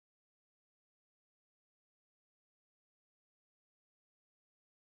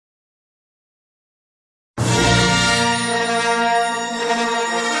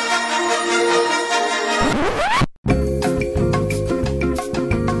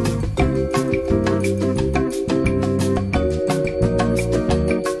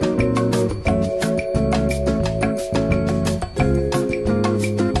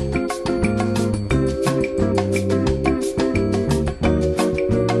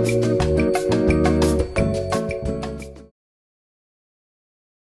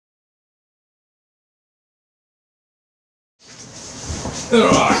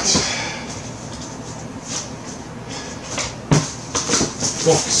Alright.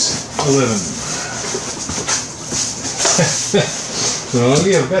 Box 11. So I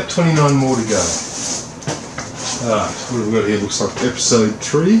only have about 29 more to go. Alright, what have we got here? Looks like episode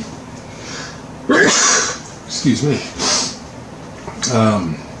 3. Excuse me.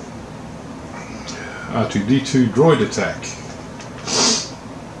 R2-D2 droid attack.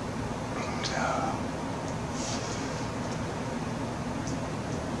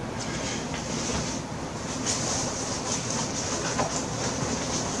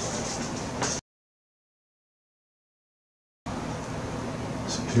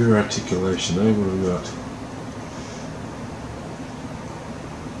 Superior articulation, eh? What have we got?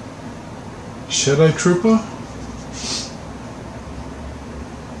 Shadow Trooper?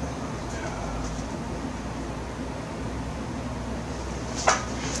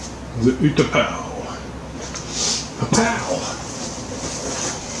 The Utapau. Pow!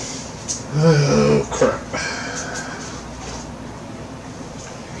 Oh crap.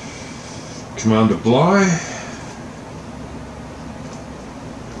 Commander Bly.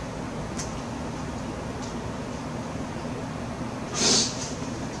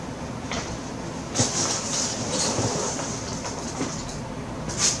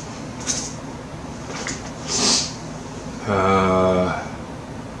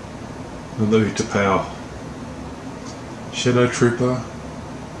 The Utapau. Shadow Trooper.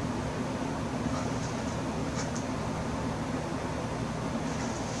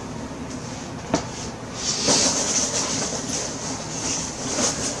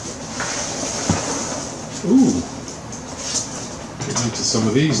 Ooh. Getting into some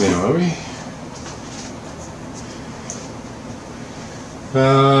of these now, are we?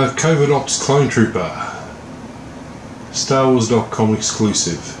 Covert Ops Clone Trooper. StarWars.com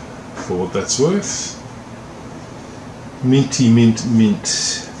exclusive. For what that's worth. Minty mint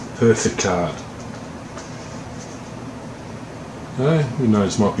mint. Perfect card. Who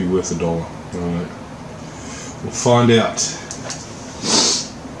knows, might be worth $1. Alright. We'll find out.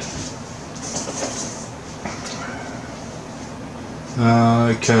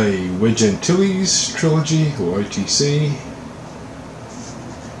 Okay, Wedge Antilles trilogy or OTC.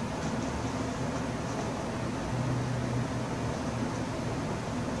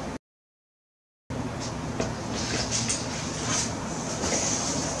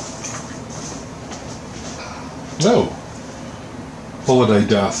 Oh, Holiday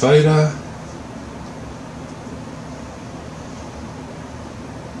Darth Vader.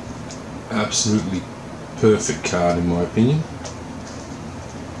 Absolutely perfect card in my opinion.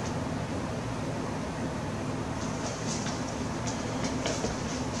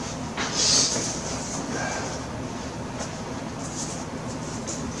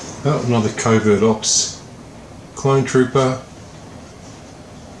 Oh, another Covert Ops Clone Trooper.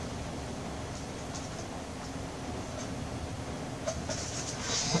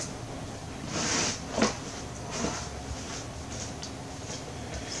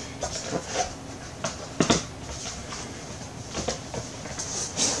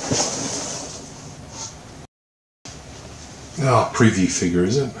 Oh, preview figure,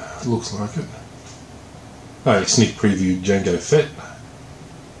 is it? Looks like it. Oh, sneak preview Jango Fett.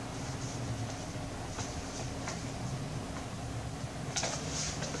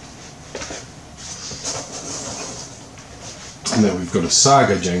 And then we've got a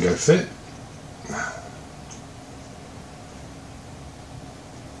Saga Jango Fett.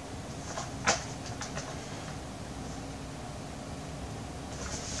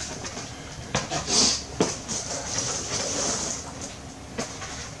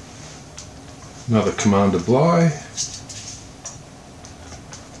 Another Commander Bly.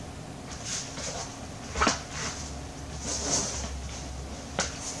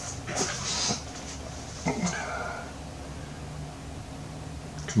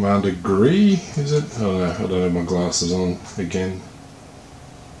 Commander Gree, is it? Oh no, I don't have my glasses on again.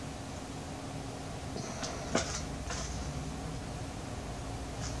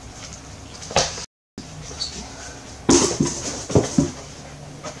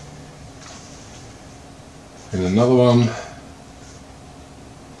 And another one.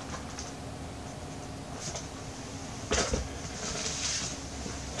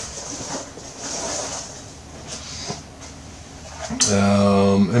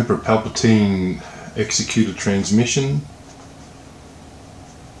 Emperor Palpatine Executor Transmission.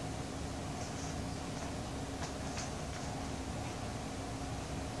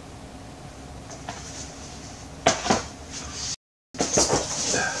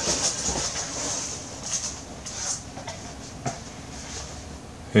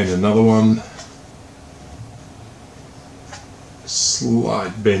 And another one.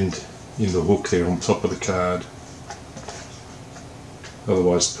 slight bend in the hook there on top of the card.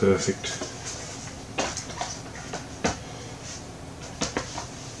 Otherwise perfect.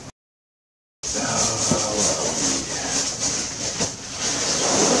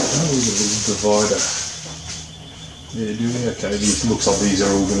 Oh, a little divider. Yeah, doing okay. These looks like these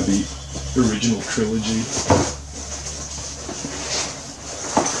are all going to be original trilogy.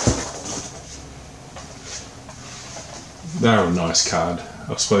 They're a nice card,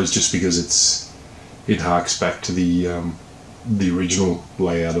 I suppose, just because it harks back to the original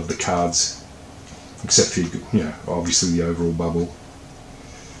layout of the cards, except for, you know, obviously the overall bubble.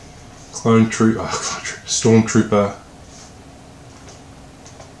 Stormtrooper,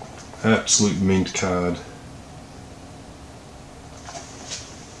 absolute mint card.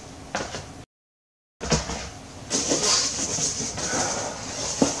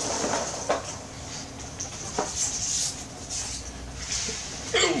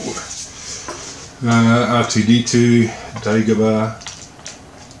 R2-D2, Dagobah.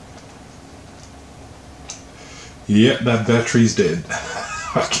 Yep, that battery's dead.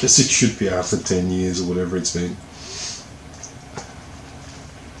 I guess it should be after 10 years or whatever it's been.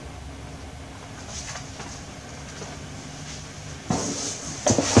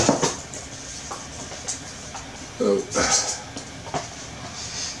 Oh.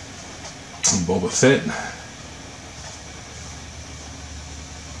 Boba Fett.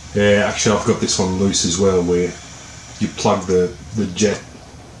 Yeah, actually I've got this one loose as well, where you plug the jet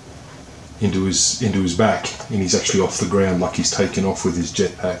into his back and he's actually off the ground like he's taken off with his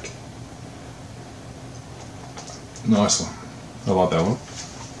jetpack. Nice one. I like that one.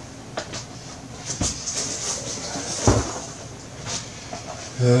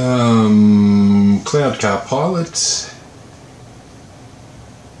 Cloud Car Pilot.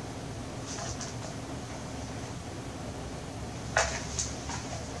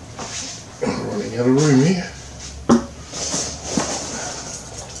 Running out of room here.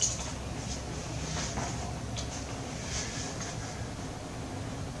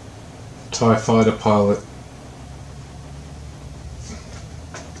 TIE Fighter Pilot.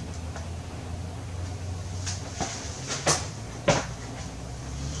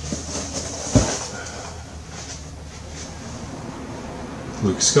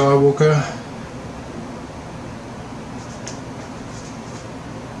 Luke Skywalker.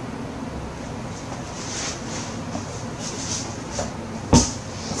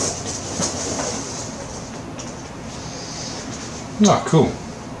 Oh, cool.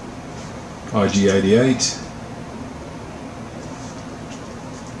 IG-88.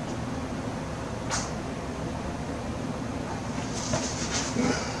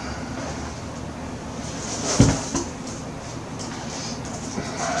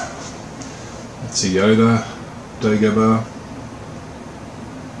 That's a Yoda, Dagobah.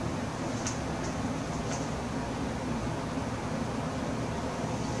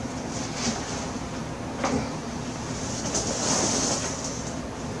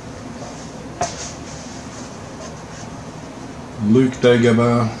 Luke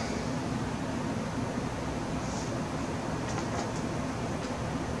Dagobah.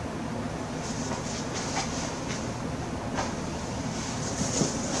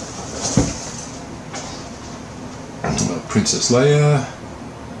 Princess Leia.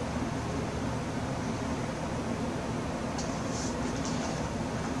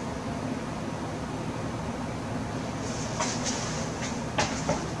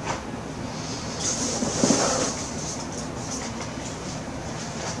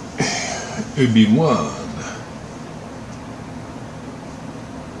 Obi-Wan.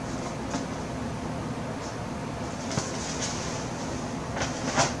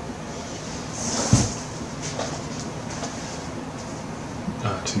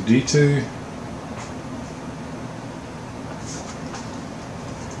 R2-D2.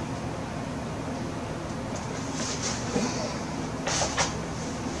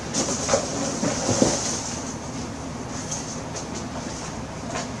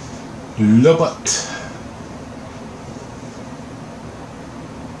 Lobot.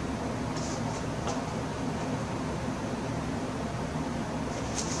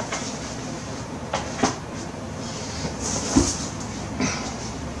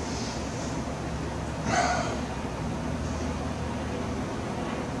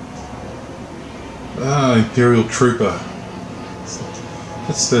 Ah, Imperial Trooper.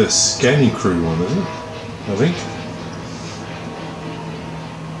 That's the scanning crew one, isn't it? I think.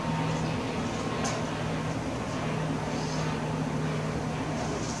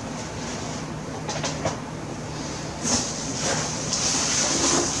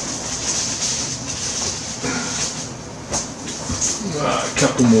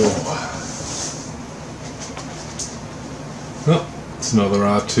 couple more. Oh, it's another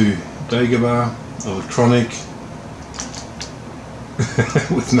R2 Dagobah, electronic,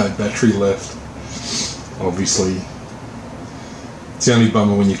 with no battery left. Obviously, it's the only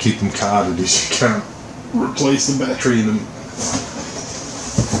bummer when you keep them carded is you can't replace the battery in them.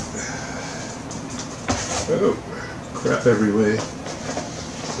 Oh, crap everywhere.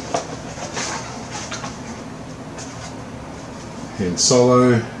 Han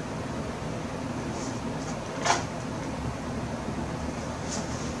Solo.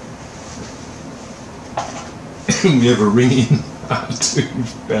 We have a ring in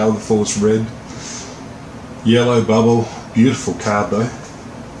R2 Power of the Force red. Yellow bubble. Beautiful card though.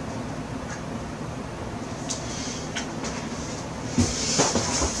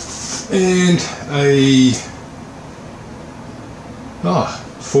 And a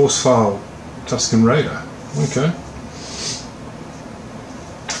Force File Tusken Raider. Okay.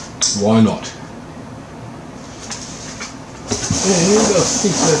 Why not? And I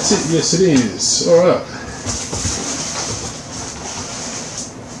think that's it. Yes, it is. Alright.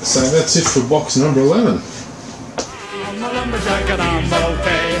 So that's it for box number 11. I'm a lumberjack and I'm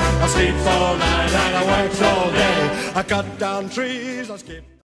okay. I sleep all night and I work all day. I cut down trees, I skip.